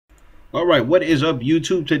Alright, what is up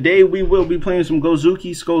YouTube? Today we will be playing some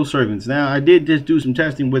Gozuki Skull Servants. Now, I did just do some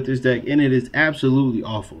testing with this deck, and it is absolutely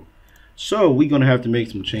awful. So, we're going to have to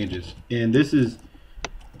make some changes. And this is,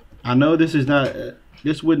 I know this is not,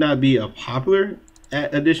 this would not be a popular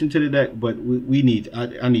addition to the deck, but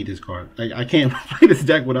I need this card. I can't play this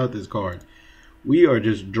deck without this card. We are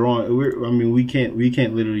just drawing, we can't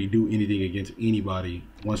literally do anything against anybody.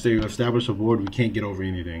 Once they establish a board, we can't get over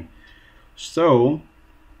anything. So,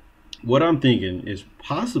 what I'm thinking is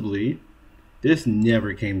possibly this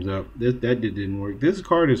never came up. That didn't work. This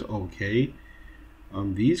card is okay.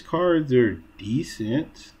 These cards are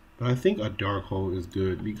decent, but I think a Dark Hole is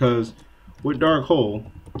good because with Dark Hole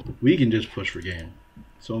we can just push for game.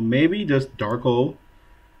 So maybe just Dark Hole.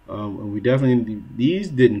 And we definitely, these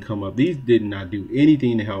didn't come up. These did not do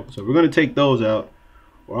anything to help. So we're going to take those out.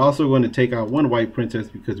 We're also going to take out one White Princess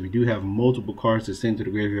because we do have multiple cards to send to the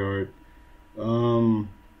graveyard.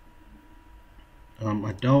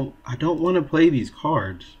 I don't want to play these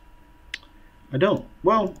cards. I don't.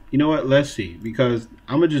 Well, you know what? Let's see. Because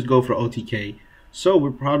I'm going to just go for OTK. So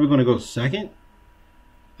we're probably going to go second.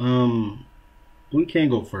 We can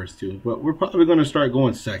go first too. But we're probably going to start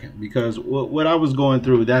going second. Because what I was going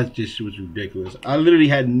through, that just was ridiculous. I literally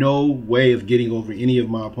had no way of getting over any of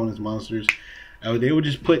my opponent's monsters. They would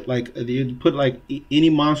just put like any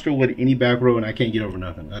monster with any back row and I can't get over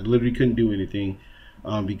nothing. I literally couldn't do anything.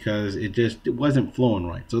 Because it wasn't flowing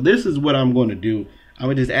right. So this is what I'm going to do. I'm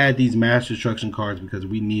going to just add these mass destruction cards because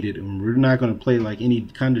we need it, and we're not going to play like any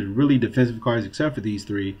kind of really defensive cards except for these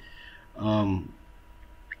three.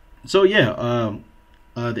 So yeah,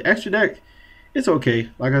 the extra deck, it's okay.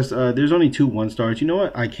 Like I said, there's only 2 1-stars. You know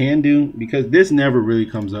what I can do, because this never really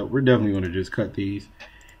comes up, we're definitely going to just cut these.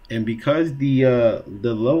 And because the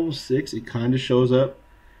level 6, it kind of shows up.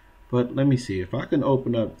 But let me see if I can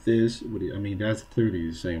open up this. I mean, that's clearly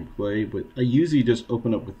the same play, but I usually just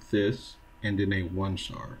open up with this and then a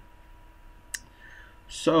 1-star.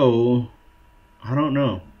 So I don't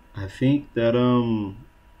know. I think that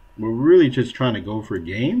we're really just trying to go for a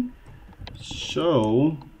game.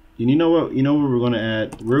 So you know what? You know what we're going to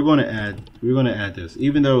add? We're going to add this.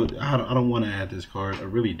 Even though I don't want to add this card. I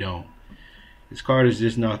really don't. This card is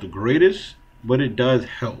just not the greatest, but it does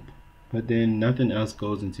help. But then nothing else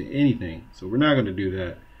goes into anything, so we're not going to do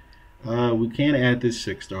that. We can add this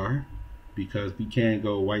 6-star because we can't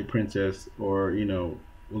go White Princess or, you know,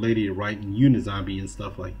 Lady Right and Unizombie and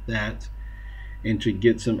stuff like that. And to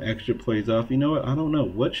get some extra plays off, you know what? I don't know.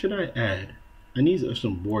 What should I add? I need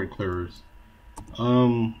some board clearers.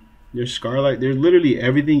 There's Scarlet. There's literally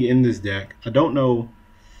everything in this deck. I don't know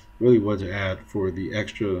really what to add for the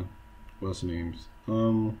extra. What's the names?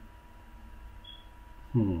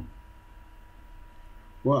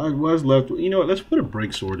 Well, I was left. You know what? Let's put a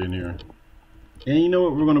break sword in here. And you know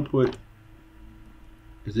what we're gonna put?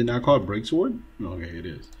 Is it not called break sword? Okay, it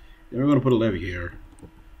is. Then we're gonna put a Leviator.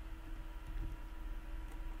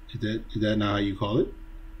 Is that not how you call it?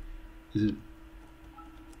 Is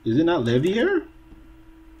it not Leviator?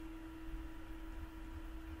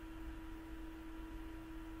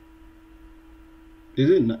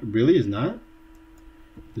 Is it not? Really? It's not?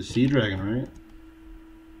 The Sea Dragon, right?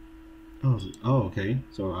 Oh, okay.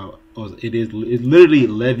 So it's literally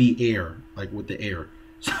Leviator, like with the air.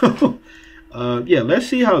 So yeah, let's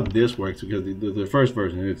see how this works because the first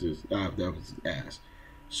version is just that was ass.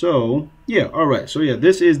 So yeah, all right. So yeah,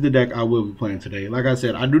 this is the deck I will be playing today. Like I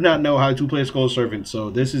said, I do not know how to play Skull Servant, so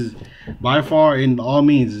this is by far, in all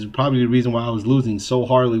means, is probably the reason why I was losing so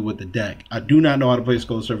hardly with the deck. I do not know how to play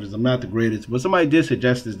Skull Servant. I'm not the greatest, but somebody did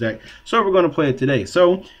suggest this deck, so we're going to play it today.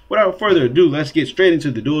 So without further ado, let's get straight into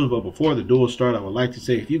the duels. But before the duels start, I would like to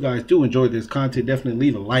say, if you guys do enjoy this content, definitely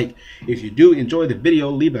leave a like. If you do enjoy the video,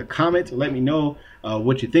 leave a comment. Let me know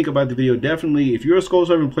what you think about the video. Definitely, if you're a Skull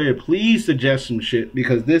Servant player, please suggest some shit,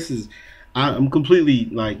 because this is, I'm completely,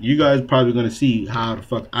 like, you guys probably going to see how the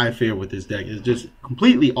fuck I fare with this deck. It's just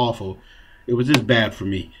completely awful. It was just bad for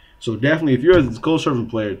me. So definitely, if you're a Skull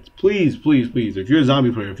Servant player, please, if you're a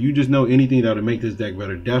zombie player, if you just know anything that would make this deck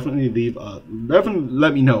better, definitely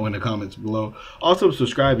let me know in the comments below. Also,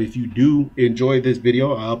 subscribe if you do enjoy this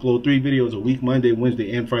video. I upload 3 videos a week, Monday,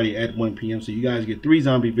 Wednesday, and Friday at 1 p.m. So you guys get 3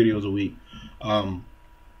 zombie videos a week.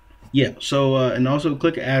 Yeah, so and also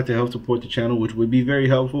click add to help support the channel, which would be very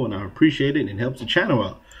helpful, and I appreciate it, and it helps the channel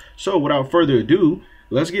out. So without further ado,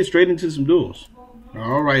 let's get straight into some duels.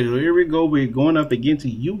 All right, here we go. We're going up against a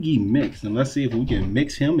Yugi mix, and let's see if we can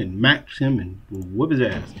mix him and max him and whoop his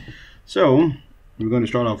ass. So we're going to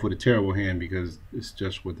start off with a terrible hand because it's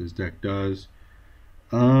just what this deck does.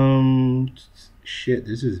 Shit,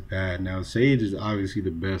 this is bad. Now Sage is obviously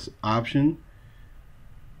the best option.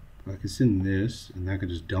 I could send this, and I could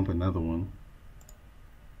just dump another one.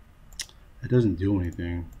 That doesn't do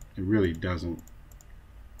anything. It really doesn't.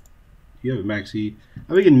 You have a max seed.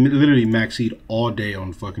 I can literally max seed all day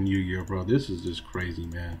on fucking Yu-Gi-Oh, bro. This is just crazy,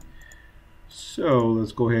 man. So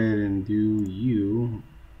let's go ahead and do you.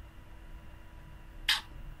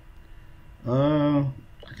 I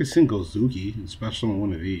could send Gozuki and special on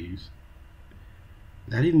one of these.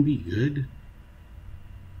 Would that even be good?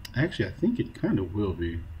 Actually, I think it kind of will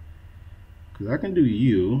be. Because I can do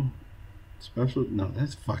you. Special. No,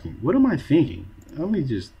 that's fucking. What am I thinking? Let me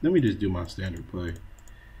just do my standard play.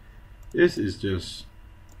 This is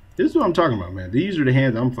what I'm talking about, man. These are the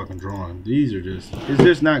hands I'm fucking drawing. These are just. It's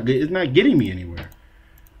just not good. It's not getting me anywhere.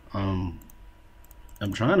 I'm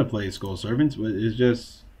trying to play Skull Servants, but it's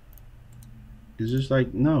just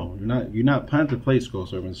like, no, you're not planned to play Skull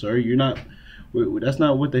Servants, sir. You're not. That's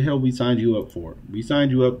not what the hell we signed you up for. We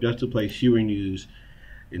signed you up just to play Shearing News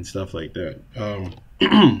and stuff like that.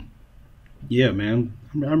 Yeah, man,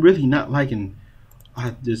 I'm really not liking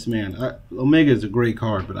this, man. Omega is a great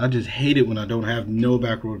card, but I just hate it when I don't have no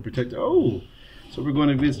back row to protect. Oh, so we're going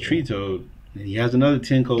against Tree Toad, and he has another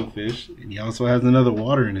 10 cold fish, and he also has another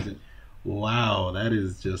water in it. Wow, that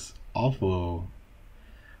is just awful.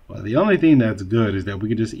 Well, the only thing that's good is that we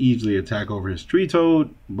can just easily attack over his Tree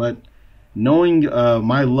Toad, but knowing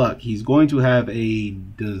my luck, he's going to have a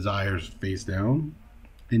Desires face down,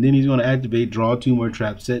 and then he's going to activate, draw 2 more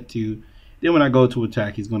traps, set 2. Then when I go to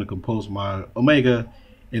attack, he's going to compose my Omega,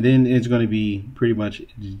 and then it's going to be pretty much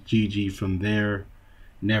GG from there.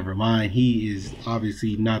 Never mind, he is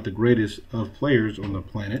obviously not the greatest of players on the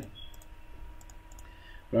planet.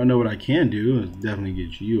 But I know what I can do is definitely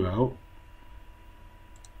get you out.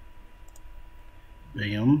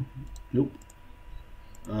 Bam. Nope.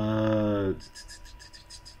 What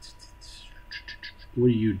do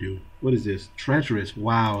you do? What is this? Treacherous.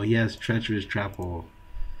 Wow, he has Treacherous Trap Hole.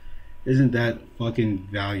 Isn't that fucking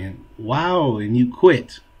valiant? Wow, and you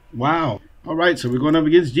quit. Wow. Alright, so we're going up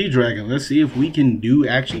against G-Dragon. Let's see if we can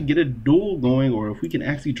actually get a duel going, or if we can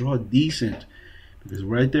actually draw decent. Because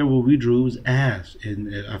right there what we drew was ass.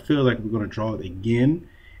 And I feel like we're going to draw it again,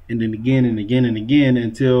 and then again, and again, and again,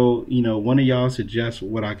 until, you know, one of y'all suggests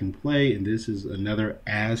what I can play, and this is another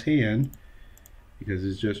ass hand. Because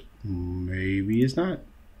it's just, maybe it's not.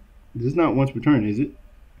 This is not once per turn, is it?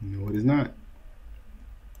 No, it is not.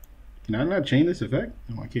 Can I not chain this effect?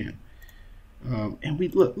 No, I can't. And we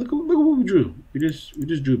look at what we drew. We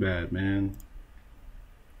just drew bad, man.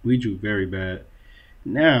 We drew very bad.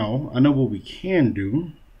 Now I know what we can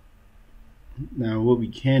do. Now what we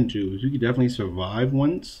can do is we can definitely survive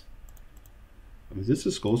once. Is this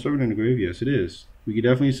a Skull Servant in the grave? Yes, it is. We can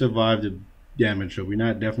definitely survive the damage, so we're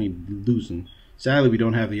not definitely losing. Sadly, we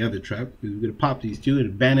don't have the other trap. We're gonna pop these 2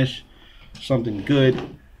 and banish something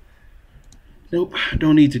good. Nope,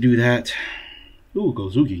 don't need to do that. Ooh,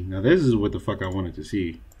 Gozuki. Now this is what the fuck I wanted to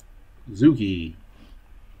see. Gozuki.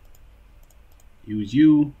 Use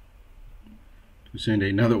you to send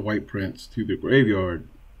another white prince to the graveyard.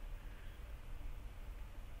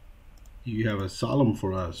 You have a solemn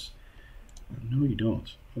for us. No, you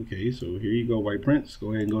don't. Okay, so here you go, white prince.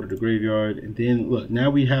 Go ahead and go to the graveyard. And then, look, now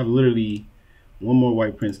we have literally 1 more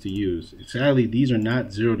white prince to use. Sadly, these are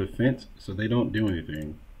not 0 defense, so they don't do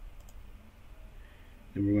anything.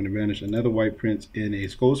 Then we're going to banish another white prince in a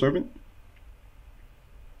Skull Servant.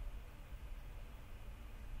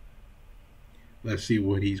 Let's see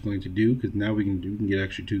what he's going to do, because now we can get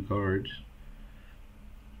extra 2 cards.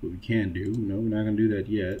 What we can do. No, we're not going to do that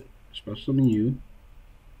yet. Special summon you.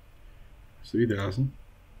 3,000.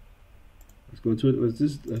 Let's go to it.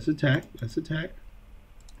 Let's attack. Let's attack.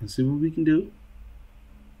 Let's see what we can do.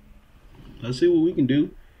 Let's see what we can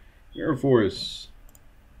do. Air Force.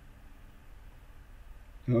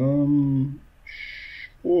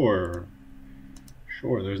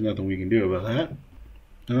 Sure, there's nothing we can do about that.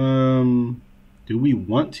 Do we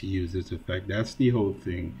want to use this effect? That's the whole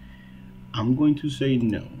thing. I'm going to say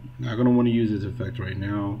no. Not going to want to use this effect right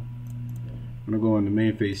now. I'm going to go into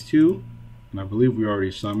main phase 2, and I believe we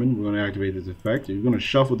already summoned. We're going to activate this effect. We're going to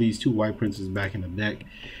shuffle these 2 white princes back in the deck,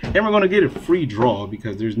 and we're going to get a free draw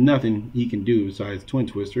because there's nothing he can do besides Twin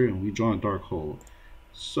Twister, and we draw a Dark Hole.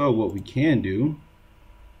 So what we can do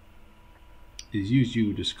is use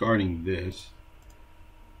you discarding this.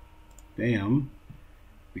 Bam.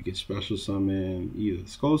 We can special summon either the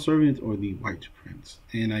Skull Servant or the White Prince.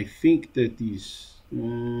 And I think that these...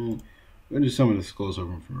 we're going to summon the Skull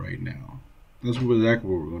Servant for right now. That's exactly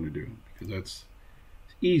what we're going to do. Because that's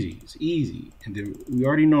easy. It's easy. And then we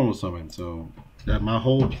already normal summon. So that my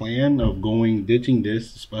whole plan of ditching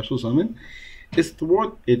this special summon It's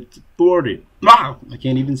thwart. It's thwarted. Ah! I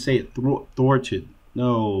can't even say it. Thwarted.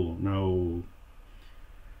 No, no.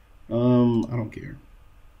 I don't care.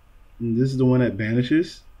 And this is the one that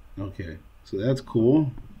banishes. Okay, so that's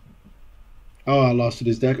cool. Oh, I lost to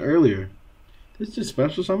this deck earlier. This is just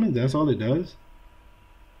special summon. That's all it does.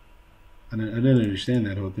 I didn't understand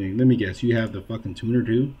that whole thing. Let me guess. You have the fucking tuner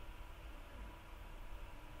too.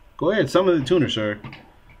 Go ahead, summon the tuner, sir.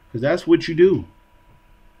 Because that's what you do.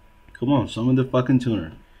 Come on, summon the fucking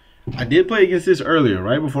tuner. I did play against this earlier,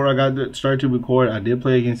 right before I got started to record. I did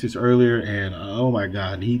play against this earlier, and oh my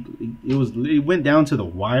god, it went down to the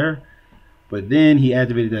wire. But then he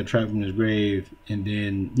activated that trap from his grave, and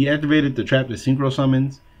then he activated the trap that synchro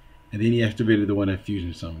summons, and then he activated the one that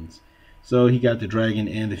fusion summons. So he got the dragon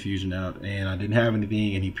and the fusion out, and I didn't have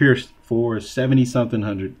anything, and he pierced for 70-something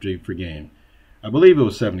hundred per game. I believe it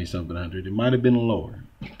was 70-something hundred. It might have been lower,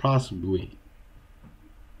 possibly.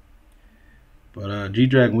 But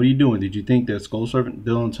G-Dragon, what are you doing? Did you think that Skull Servant?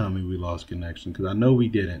 Don't tell me we lost connection, because I know we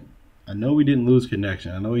didn't. I know we didn't lose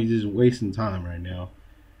connection. I know he's just wasting time right now.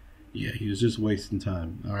 Yeah, he was just wasting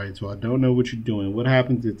time. Alright, so I don't know what you're doing. What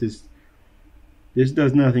happens if this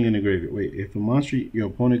does nothing in the graveyard? Wait, if a monster your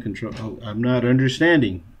opponent controls... Oh, I'm not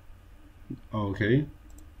understanding. Okay.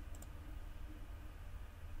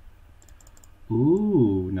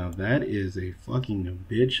 Ooh, now that is a fucking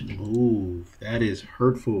bitch move. That is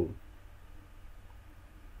hurtful.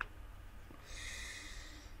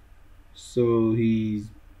 So he's...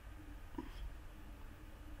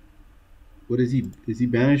 What is he? Is he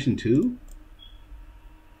banishing 2?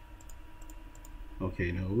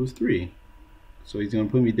 Okay, no, it was 3. So he's going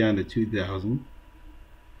to put me down to 2,000.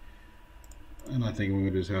 And I think we're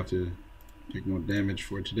going to just have to take no damage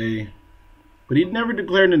for today. But he never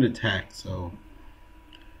declared an attack, so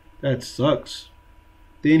that sucks.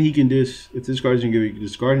 Then he can just, if this card's going to give you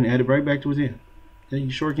discard and add it right back to his hand. Then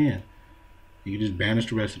you sure can. You can just banish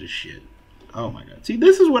the rest of this shit. Oh my god. See,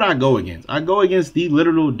 this is what I go against. I go against the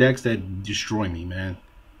literal decks that destroy me, man.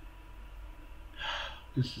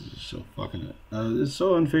 This is so fucking... it's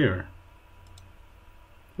so unfair.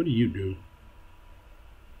 What do you do?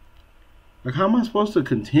 Like, how am I supposed to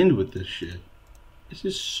contend with this shit? It's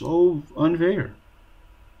just so unfair.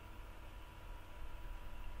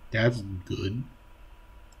 That's good.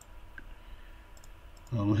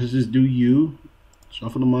 Let's just do you.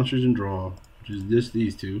 Shuffle the monsters and draw. Which is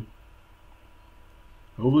these two.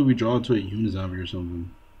 Hopefully we draw to a Unizombie or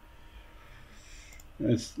something.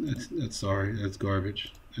 That's sorry. That's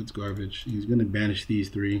garbage. That's garbage. He's gonna banish these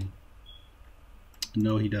 3.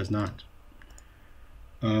 No, he does not.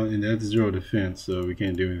 And that's 0 defense, so we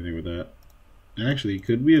can't do anything with that. Actually,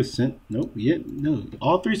 could we have sent... Nope, yet no.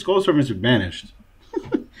 All 3 Skull Servants are banished.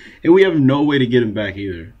 And we have no way to get him back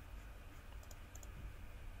either.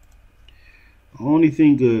 Only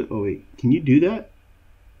thing... oh wait, can you do that?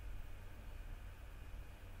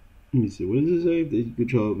 Let me see. What does it say? If they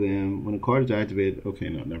control them. When a card is activated... Okay,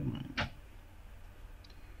 no, never mind.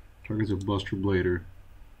 Targets a Buster Blader.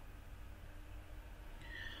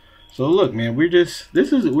 So look, man,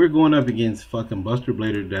 we're going up against fucking Buster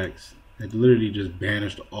Blader decks that literally just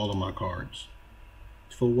banished all of my cards.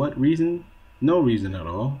 For what reason? No reason at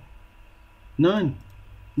all. None.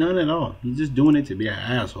 None at all. He's just doing it to be an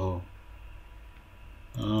asshole.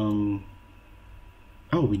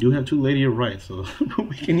 Oh, we do have 2 Lady of Right, so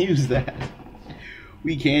we can use that.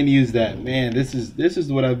 We can use that. Man, this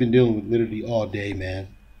is what I've been dealing with literally all day, man.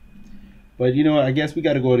 But you know what? I guess we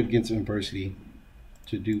got to go against adversity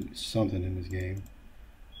to do something in this game.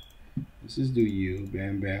 Let's just do you.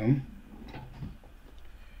 Bam, bam.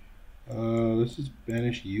 Let's just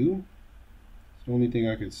banish you. It's the only thing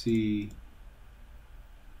I could see.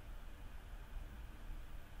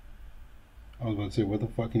 I was about to say, what the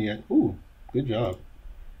fuck can you... Ooh, good job.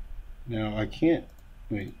 Now, I can't...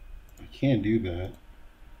 Wait. I can't do that.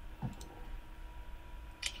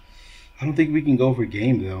 I don't think we can go for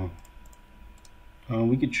game, though.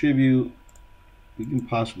 We could tribute... We can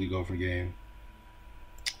possibly go for game.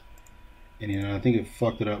 And, you know, I think it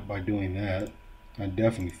fucked it up by doing that. I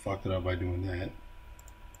definitely fucked it up by doing that.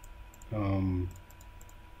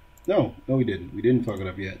 No, we didn't. We didn't fuck it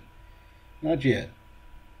up yet. Not yet.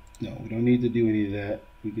 No, we don't need to do any of that.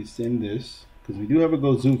 We could send this, because we do have a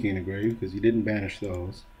Gozuki in the grave, because you didn't banish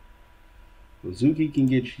those. Gozuki can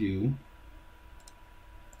get you.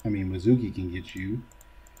 I mean, Mizuki can get you.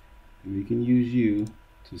 And we can use you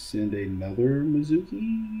to send another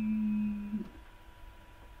Mizuki.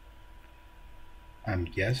 I'm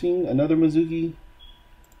guessing another Mizuki.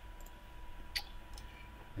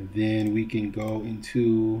 And then we can go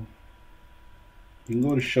into... We can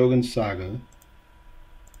go to Shogun Saga.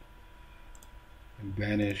 and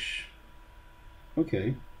banish.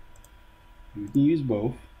 Okay, we can use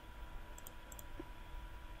both.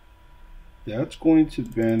 That's going to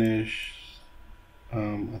banish.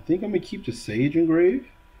 I think I'm gonna keep the Sage Engrave.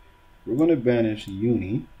 We're gonna banish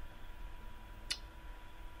Uni.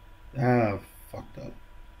 Ah, fucked up.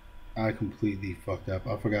 I completely fucked up.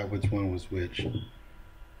 I forgot which one was which.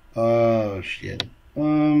 Oh shit.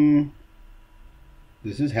 Does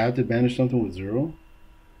this have to banish something with 0?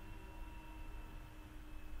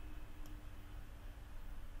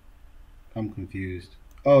 I'm confused.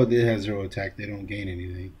 Oh, it has 0 attack. They don't gain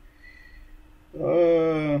anything.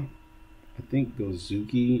 I think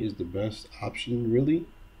Gozuki is the best option, really.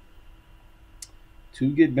 To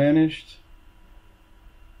get banished.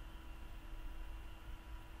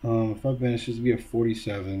 If I banish this, we have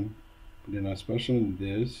 47. Then I special in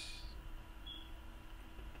this.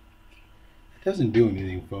 It doesn't do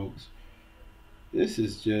anything, folks. This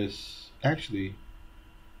is just actually.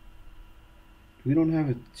 We don't have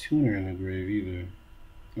a tuner in the grave either.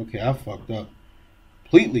 Okay, I fucked up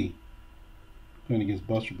completely. Playing against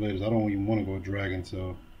Buster Bladers, I don't even want to go dragon,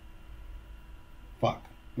 so fuck.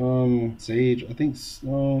 Sage, I think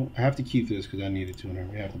no. I have to keep this because I need a tuner.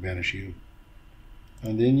 We have to banish you,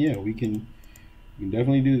 and then yeah, we can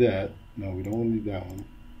definitely do that. No, we don't want to do that one.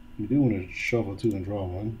 We do want to shuffle 2 and draw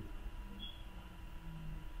 1.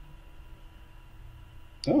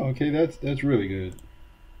 Oh, okay, that's really good.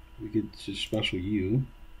 We could just special you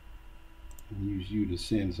and use you to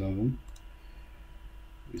send something.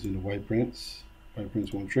 Using the White Prince. White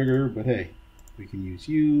Prince won't trigger, but hey, we can use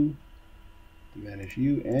you to banish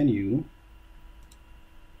you and you.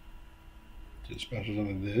 Just special some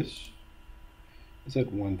of this. It's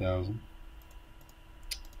at 1,000.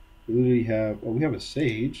 We literally have, oh, we have a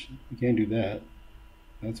Sage. We can't do that.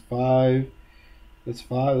 That's 5. That's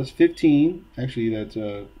 5. That's 15. Actually, that's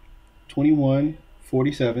 21,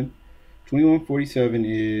 47. 21, 47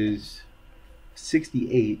 is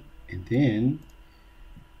 68. And then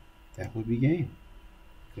that would be game.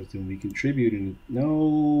 Because then we contribute and no,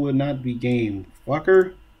 would not be game.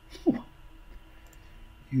 Fucker.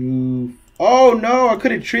 You. Oh no, I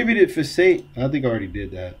could have attributed for Sage. I think I already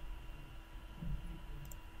did that.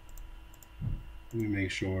 Let me make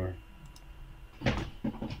sure.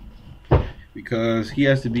 Because he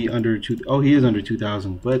has to be under 2. Oh, he is under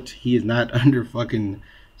 2,000, but he is not under fucking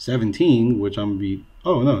 17, which I'm gonna be.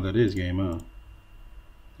 Oh no, that is game, huh?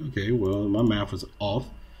 Okay, well, my math was off.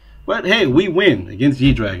 But hey, we win against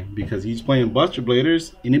G-Dragon because he's playing Buster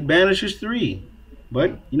Bladers and it banishes 3.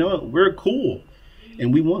 But you know what? We're cool.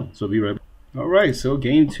 And we won. So be right back. Alright, so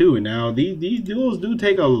game 2. And now these duels do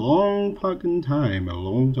take a long fucking time. A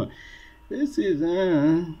long time. This is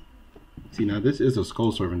see, now this is a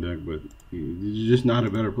Skull Servant deck, but you're just not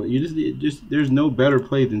a better play. You just there's no better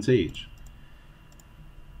play than Sage.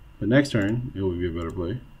 But next turn, it will be a better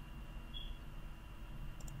play.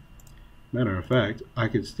 Matter of fact, I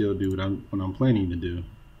could still do what I'm planning to do.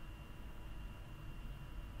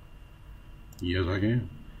 Yes, I can.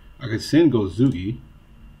 I could send Gozuki,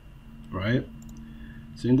 right?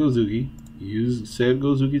 Send Gozuki. Use said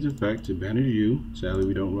Gozuki's effect to banish you. Sadly,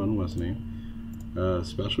 we don't run what's name.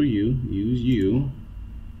 Special you. Use you.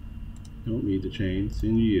 Don't need the chain.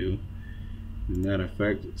 Send you. And that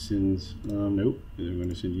effect sends. Nope. And then we're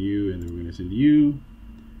gonna send you, and then we're gonna send you.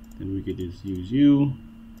 Then we could just use you.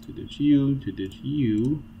 To ditch you,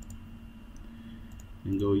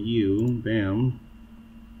 and go you, bam.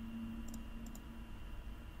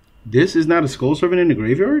 This is not a Skull Servant in the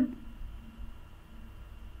graveyard?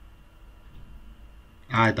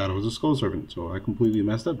 I thought it was a Skull Servant, so I completely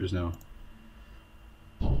messed up just now.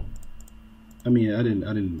 I mean, I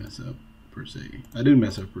didn't mess up per se. I didn't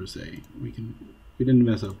mess up per se. We didn't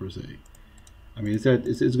mess up per se. I mean, it's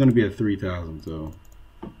going to be at 3,000, so.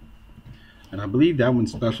 And I believe that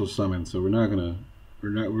one's special summon, so we're gonna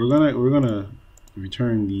return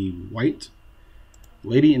the white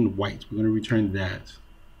lady in white. We're gonna return that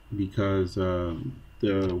because the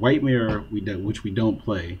white mirror which we don't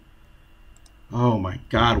play. Oh my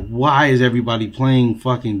god, why is everybody playing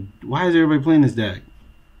this deck?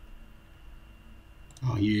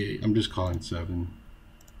 Oh yeah, I'm just calling 7.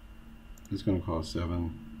 It's gonna cost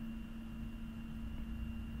 7.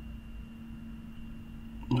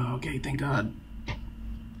 Okay, thank God.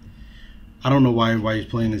 I don't know why everybody's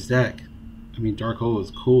playing this deck. I mean, Dark Hole is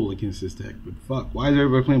cool against this deck, but fuck, why is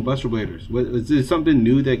everybody playing Buster Bladers? Is this something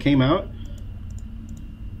new that came out?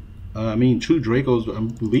 I mean, True Dracos, I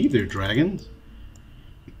believe they're dragons.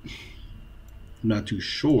 I'm not too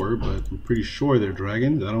sure, but I'm pretty sure they're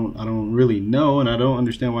dragons. I don't really know, and I don't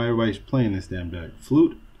understand why everybody's playing this damn deck.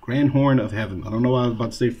 Flute, Grand Horn of Heaven. I don't know why I was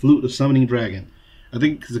about to say Flute of Summoning Dragon. I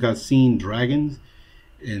think because I seen dragons,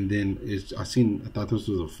 and then I thought this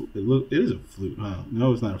was a flute. It is a flute, huh?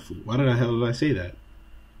 No, it's not a flute. Why the hell did I say that?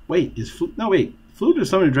 Wait, is flute? No, wait. Flute or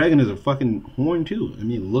summoning dragon is a fucking horn too. I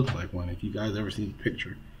mean, it looks like one. If you guys ever seen the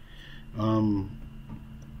picture, yeah,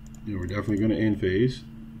 we're definitely gonna end phase.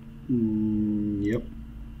 Yep.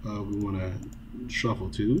 We want to shuffle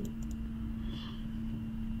two.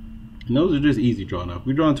 And those are just easy drawing up.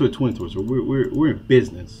 We're drawing to a twin twist, so we're in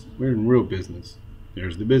business. We're in real business.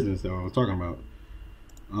 There's the business that I was talking about.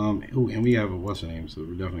 Ooh, and we have a what's the name, so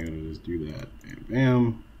we're definitely gonna just do that. Bam,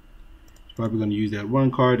 bam. It's probably gonna use that one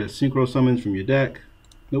card that synchro summons from your deck.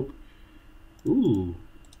 Nope. Ooh.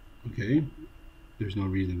 Okay. There's no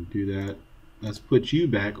reason to do that. Let's put you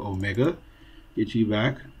back, Omega. Get you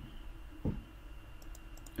back.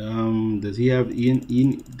 Does he have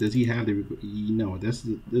does he have the no?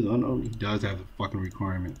 He does have the fucking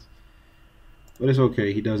requirements, but it's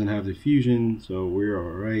okay. He doesn't have the fusion, so we're all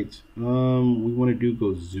right. We want to do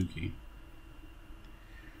Gozuki.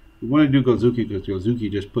 We want to do Gozuki because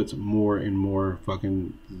Gozuki just puts more and more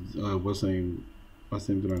fucking what's the name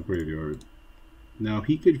to my graveyard. Now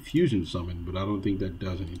he could fusion summon, but I don't think that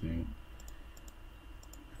does anything.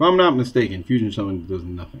 If I'm not mistaken, fusion summon does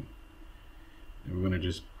nothing. And we're going to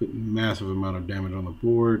just put massive amount of damage on the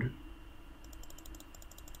board.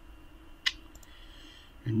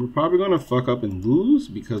 And we're probably going to fuck up and lose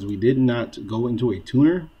because we did not go into a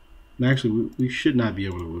tuner. And actually, we should not be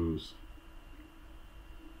able to lose.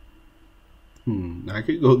 I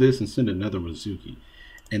could go this and send another Gozuki.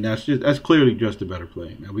 And that's clearly just a better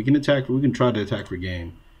play. Now we can try to attack for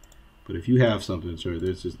game. But if you have something, sir,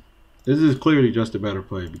 this is clearly just a better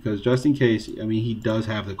play. Because just in case, I mean, he does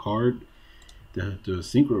have the card. The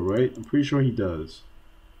synchro, right? I'm pretty sure he does.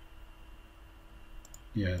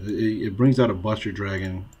 Yeah, it brings out a Buster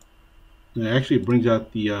Dragon. And actually, it brings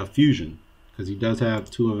out the fusion because he does have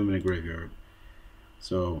two of them in the graveyard.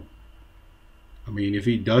 So, I mean, if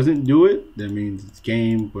he doesn't do it, that means it's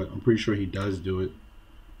game. But I'm pretty sure he does do it,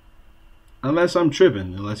 unless I'm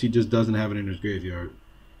tripping. Unless he just doesn't have it in his graveyard.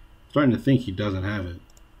 I'm starting to think he doesn't have it.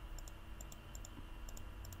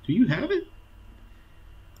 Do you have it?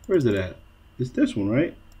 Where's it at? It's this one,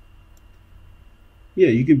 right? Yeah,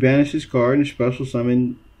 you can banish this card and special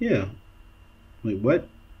summon. Yeah. Wait, what?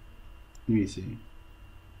 Let me see.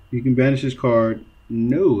 You can banish this card.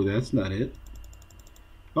 No, that's not it.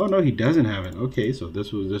 Oh, no, he doesn't have it. Okay, so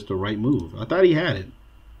this was just the right move. I thought he had it.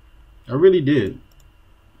 I really did.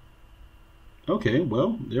 Okay,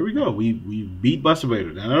 well, there we go. We beat Buster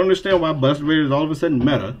Vader. Now, I don't understand why Buster Vader is all of a sudden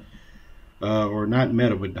meta. Or not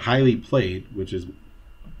meta, but highly played, which is...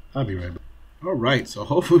 I'll be right back. Alright, so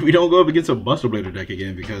hopefully we don't go up against a Buster Blader deck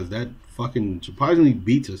again because that fucking surprisingly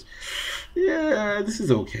beats us. Yeah, this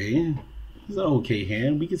is okay. It's an okay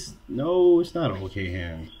hand. No, it's not an okay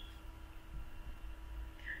hand.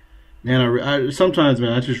 Man, I sometimes,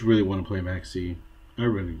 man, I just really want to play Maxi. I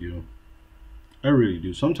really do. I really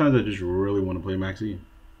do. Sometimes I just really want to play Maxi.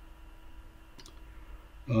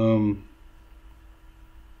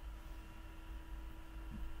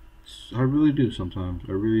 I really do sometimes.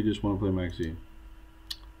 I really just want to play Maxi.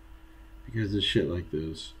 Because of shit like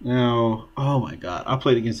this. Now, oh my god. I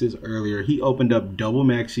played against this earlier. He opened up double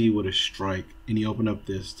Maxi with a strike. And he opened up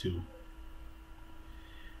this too.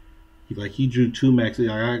 He drew two Maxi.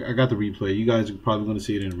 I got the replay. You guys are probably going to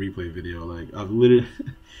see it in a replay video. Like, I've literally...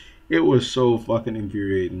 It was so fucking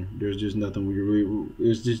infuriating. There's just nothing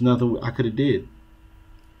there's just nothing I could have did.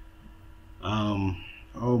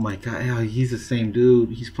 Oh my god, yeah, he's the same dude.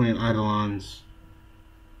 He's playing Eidolons.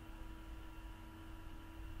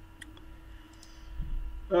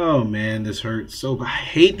 Oh man, this hurts so bad. I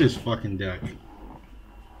hate this fucking deck.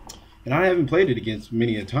 And I haven't played it against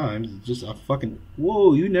many a times. It's just a fucking...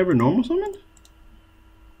 Whoa, you never normal summoned?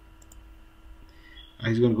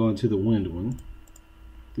 He's gonna go into the wind one.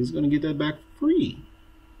 He's gonna get that back free.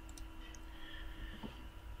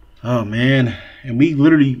 Oh man, and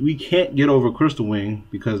we can't get over Crystal Wing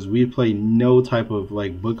because we play no type of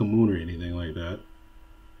like Book of Moon or anything like that,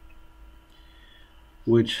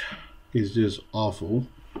 which is just awful.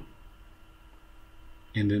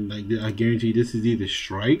 And then like I guarantee this is either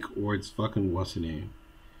strike or it's fucking what's the name,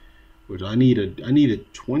 which I need a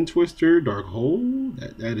Twin Twister Dark Hole.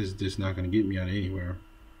 That is just not gonna get me out of anywhere.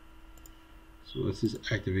 So let's just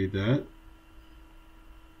activate that.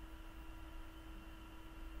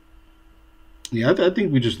 Yeah, I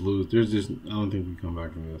think we just lose. I don't think we come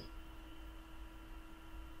back from this.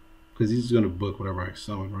 Because he's just going to book whatever I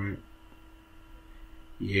summon, right?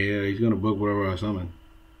 Yeah, he's going to book whatever I summon.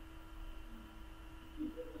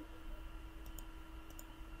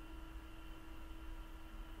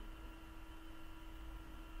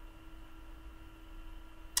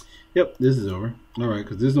 Yep, this is over. All right,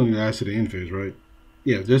 because this only lasts to the end phase, right?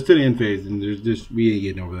 Yeah, just to the end phase, and there's just we ain't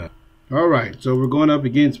getting over that. All right, so we're going up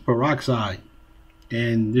against Peroxide,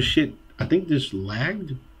 and this shit. I think this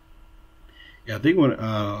lagged. Yeah, I think when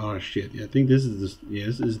oh shit. Yeah, I think this is this. Yeah,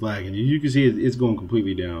 this is lagging. You can see it's going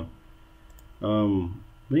completely down.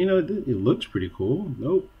 But you know it looks pretty cool.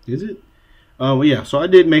 Nope, is it? Well, yeah. So I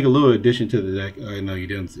did make a little addition to the deck. No, you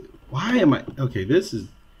didn't. See. Why am I? Okay, this is.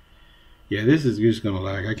 Yeah, this is just gonna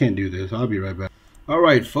lag. I can't do this. I'll be right back. All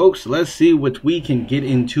right, folks. Let's see what we can get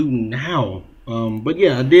into now. But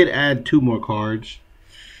yeah, I did add 2 more cards.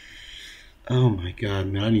 Oh my god,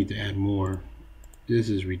 man! I need to add more. This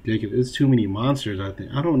is ridiculous. It's too many monsters. I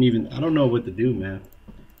think I don't know what to do, man.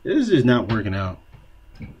 This is not working out.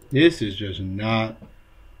 This is just not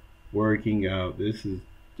working out. This is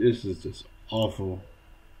just awful.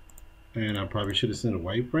 And I probably should have sent a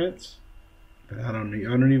white prince. But I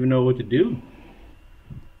don't even know what to do.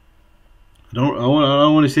 I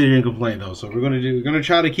don't want to sit here and complain though. So we're gonna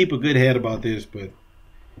try to keep a good head about this. But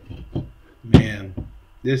man,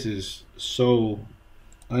 this is so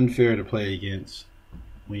unfair to play against.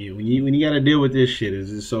 When you got to deal with this shit, it's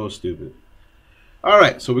just so stupid. All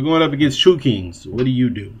right, so we're going up against True Kings. What do you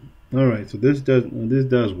do? All right, so this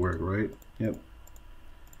does work, right? Yep.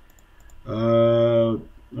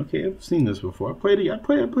 Okay, I've seen this before. I played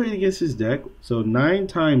against his deck. So 9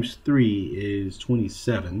 times 3 is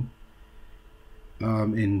 27.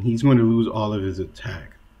 And he's going to lose all of his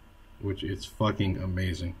attack, which is fucking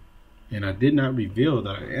amazing. And I did not reveal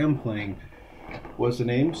that I am playing. What's the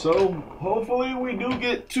name? So hopefully we do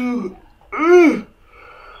get to.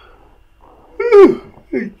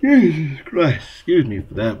 Jesus Christ! Excuse me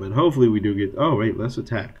for that, but hopefully we do get. Oh wait, let's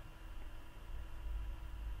attack.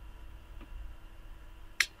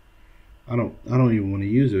 I don't even want to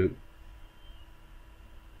use it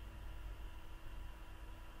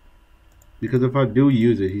because if I do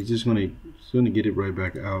use it, he's just gonna get it right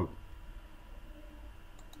back out.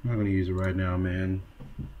 I'm not gonna use it right now, man.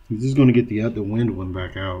 He's just gonna get the wind one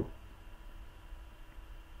back out.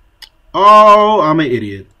 Oh, I'm an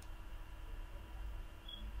idiot.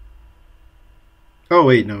 Oh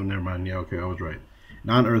wait, no, never mind. Yeah, okay, I was right.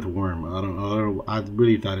 Non-earth worm. I don't know. I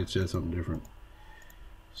really thought it said something different.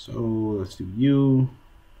 So let's do you.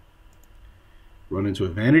 Run into a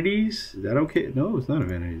vanities. Is that okay? No, it's not a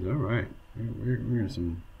vanities. All right, we're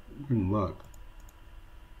in luck.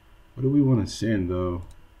 What do we want to send though?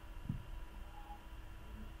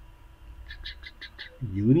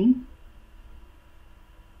 Uni?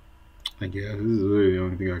 I guess this is really the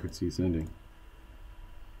only thing I could see sending.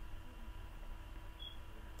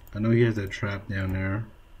 I know he has that trap down there.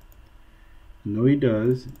 No, he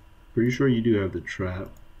does. Pretty sure you do have the trap.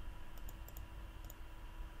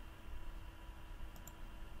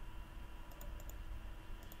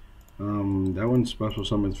 That one special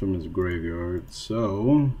summons from his graveyard,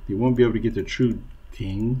 so he won't be able to get the True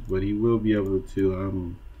King, but he will be able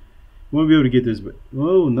to won't be able to get this. But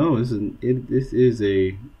oh no, this is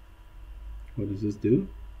a. What does this do?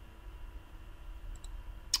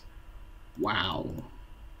 Wow.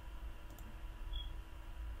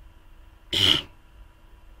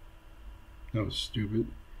 That was stupid.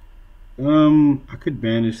 I could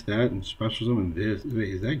banish that and special summon this.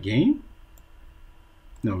 Wait, is that game?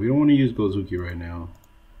 No, we don't want to use Gozuki right now.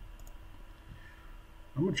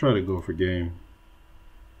 I'm gonna try to go for game.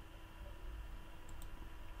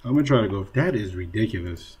 I'm gonna try to go. That is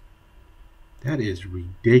ridiculous. That is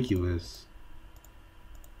ridiculous.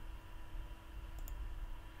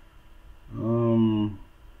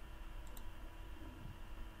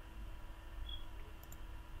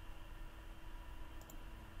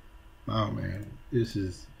 Oh man, this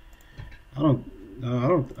is. I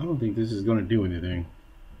don't think this is gonna do anything.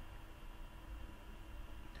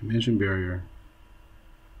 Dimension barrier.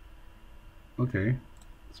 Okay,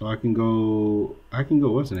 so I can go.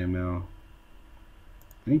 What's the name now?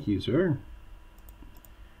 Thank you, sir.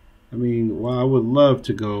 I mean, well, I would love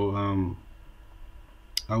to go.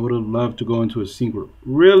 I would have loved to go into a synchro.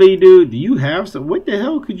 Really, dude? Do you have some? What the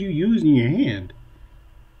hell could you use in your hand?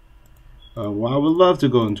 Well, I would love to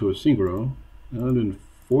go into a synchro.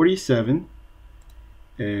 147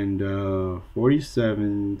 and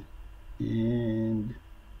 47 and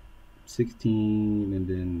 16, and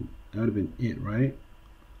then that would have been it, right?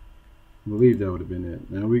 I believe that would have been it.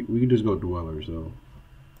 Now we could just go Dweller, so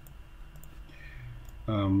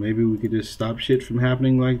maybe we could just stop shit from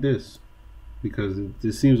happening like this, because it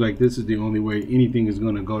just seems like this is the only way anything is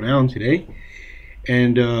going to go down today.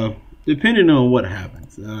 And depending on what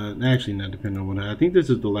happens, actually not depending on what happens, I think this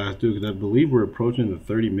is the last duel, because I believe we're approaching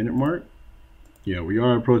the 30-minute mark. Yeah, we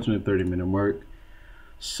are approaching the 30-minute mark.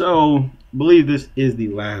 So, believe this is the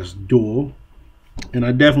last duel, and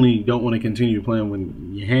I definitely don't want to continue playing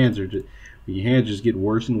when your hands just get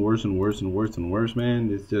worse and worse and worse and worse and worse.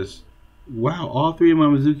 Man, it's just wow. All three of my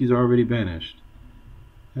Mizukis are already banished.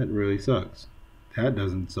 That really sucks. That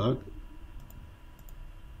doesn't suck.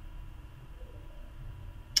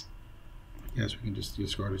 I guess we can just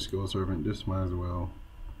discard a skill servant. Just might as well.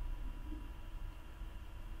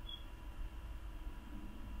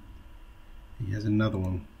 He has another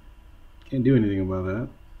one. Can't do anything about that.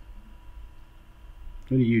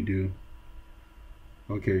 What do you do?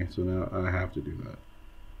 Okay, so now I have to do that.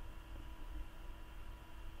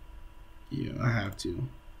 Yeah, I have to.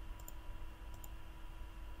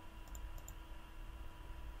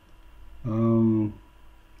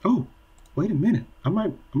 Oh, wait a minute. I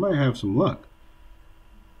might have some luck.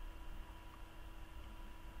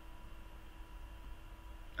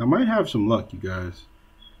 I might have some luck, you guys.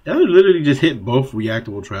 That literally just hit both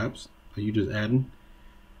reactable traps. Are you just adding?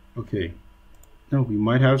 Okay. No, we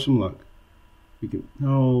might have some luck. We can.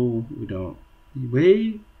 No, we don't.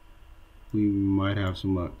 Wait. We might have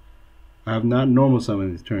some luck. I have not normal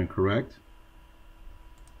summoned this turn, correct?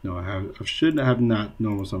 No, I have. I should have not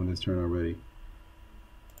normal summoned this turn already.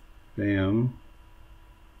 Bam.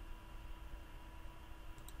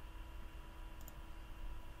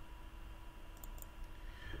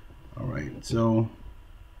 All right, so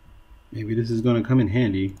maybe this is going to come in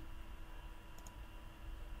handy.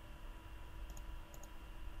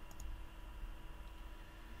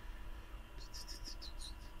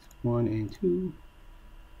 One and two.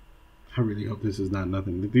 I really hope this is not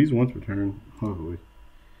nothing. These once return, hopefully.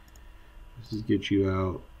 Let's just get you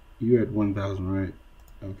out. You're at 1,000, right?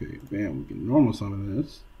 Okay, bam. We can normal summon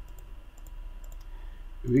this.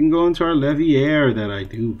 We can go into our Leviair that I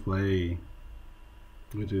do play,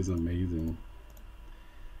 which is amazing.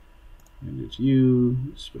 And it's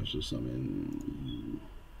you, special summon.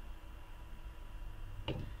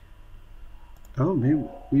 Oh, maybe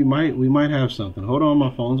we might have something. Hold on,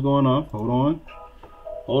 my phone's going off. Hold on,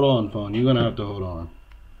 phone. You're gonna have to hold on.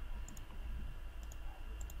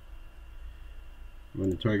 I'm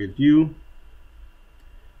gonna target you.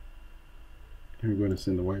 And we're going to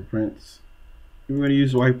send the White Prince. We're going to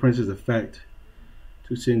use White Prince's effect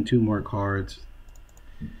to send 2 more cards.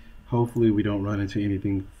 Hopefully we don't run into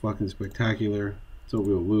anything fucking spectacular, so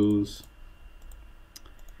we'll lose.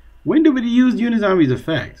 When did we use Unizombie's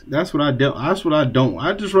effect? That's what I don't. That's what I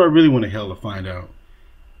really want to hell to find out.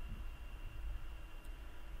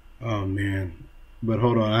 Oh man. But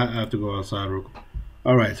hold on, I have to go outside real quick.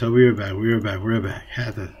 Alright, so we're back.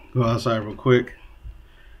 Had to go outside real quick.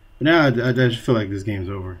 But now I just feel like this game's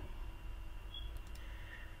over. I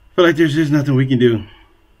feel like there's just nothing we can do.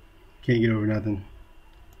 Can't get over nothing.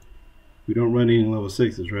 We don't run any level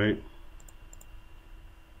 6s, right?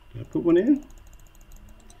 Did I put one in?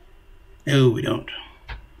 No, we don't.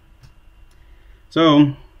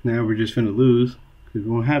 So, now we're just finna lose because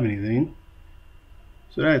we won't have anything.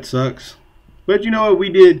 So that sucks. But you know what?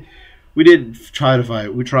 We did try to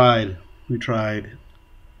fight. We tried.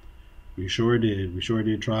 We sure did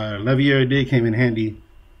try. Leviair did came in handy.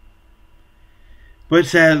 But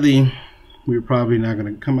sadly, we're probably not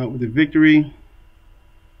going to come out with a victory.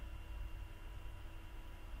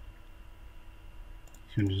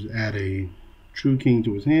 He's going to just add a True King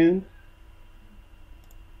to his hand.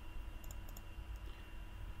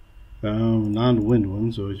 Non-wind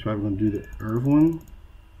one, so he's probably going to do the Earth one.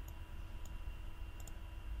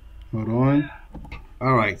 Hold on.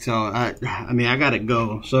 Alright, so I gotta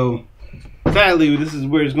go. So sadly, this is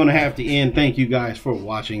where it's gonna have to end. Thank you guys for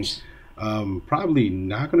watching. Probably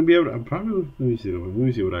not gonna be able to. Let me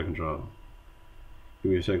see what I can draw.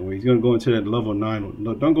 Give me a second. He's gonna go into that level 9.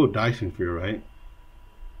 No, don't go Dyson Fear, right?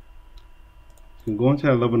 He's gonna go into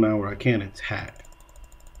that level 9 where I can't attack.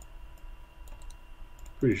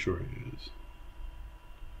 Pretty sure it is.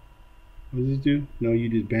 What does it do? No, you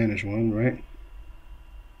did banish one, right?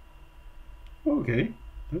 Okay,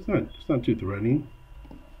 that's not too threatening.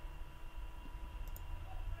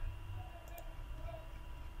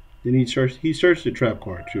 Then he searched the trap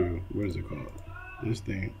card too. What is it called? This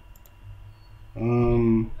thing.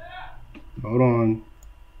 Hold on.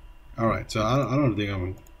 All right, so I don't think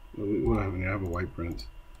I'm. What happened here? I have a White Prince.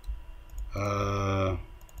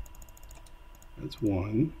 That's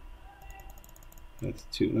 1. That's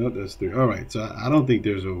 2. No, that's 3. All right, so I don't think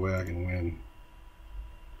there's a way I can win.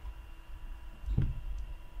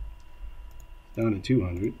 Down to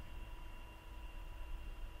 200.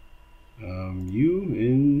 You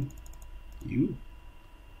and you.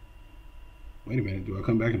 Wait a minute, do I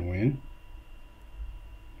come back and win?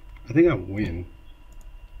 I think I win.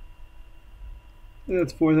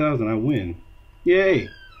 That's 4,000. I win. Yay!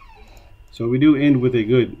 So we do end with a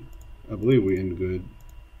good. I believe we end good.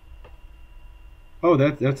 Oh,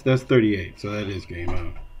 that's 38. So that is game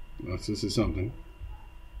out. This is something.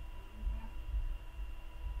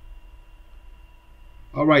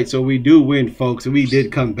 All right, so we do win, folks. We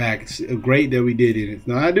did come back. It's great that we did it.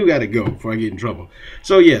 Now, I do got to go before I get in trouble.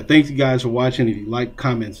 So, yeah, thanks you guys for watching. If you like,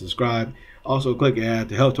 comment, subscribe. Also, click add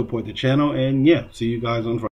to help support the channel. And, yeah, see you guys on Friday.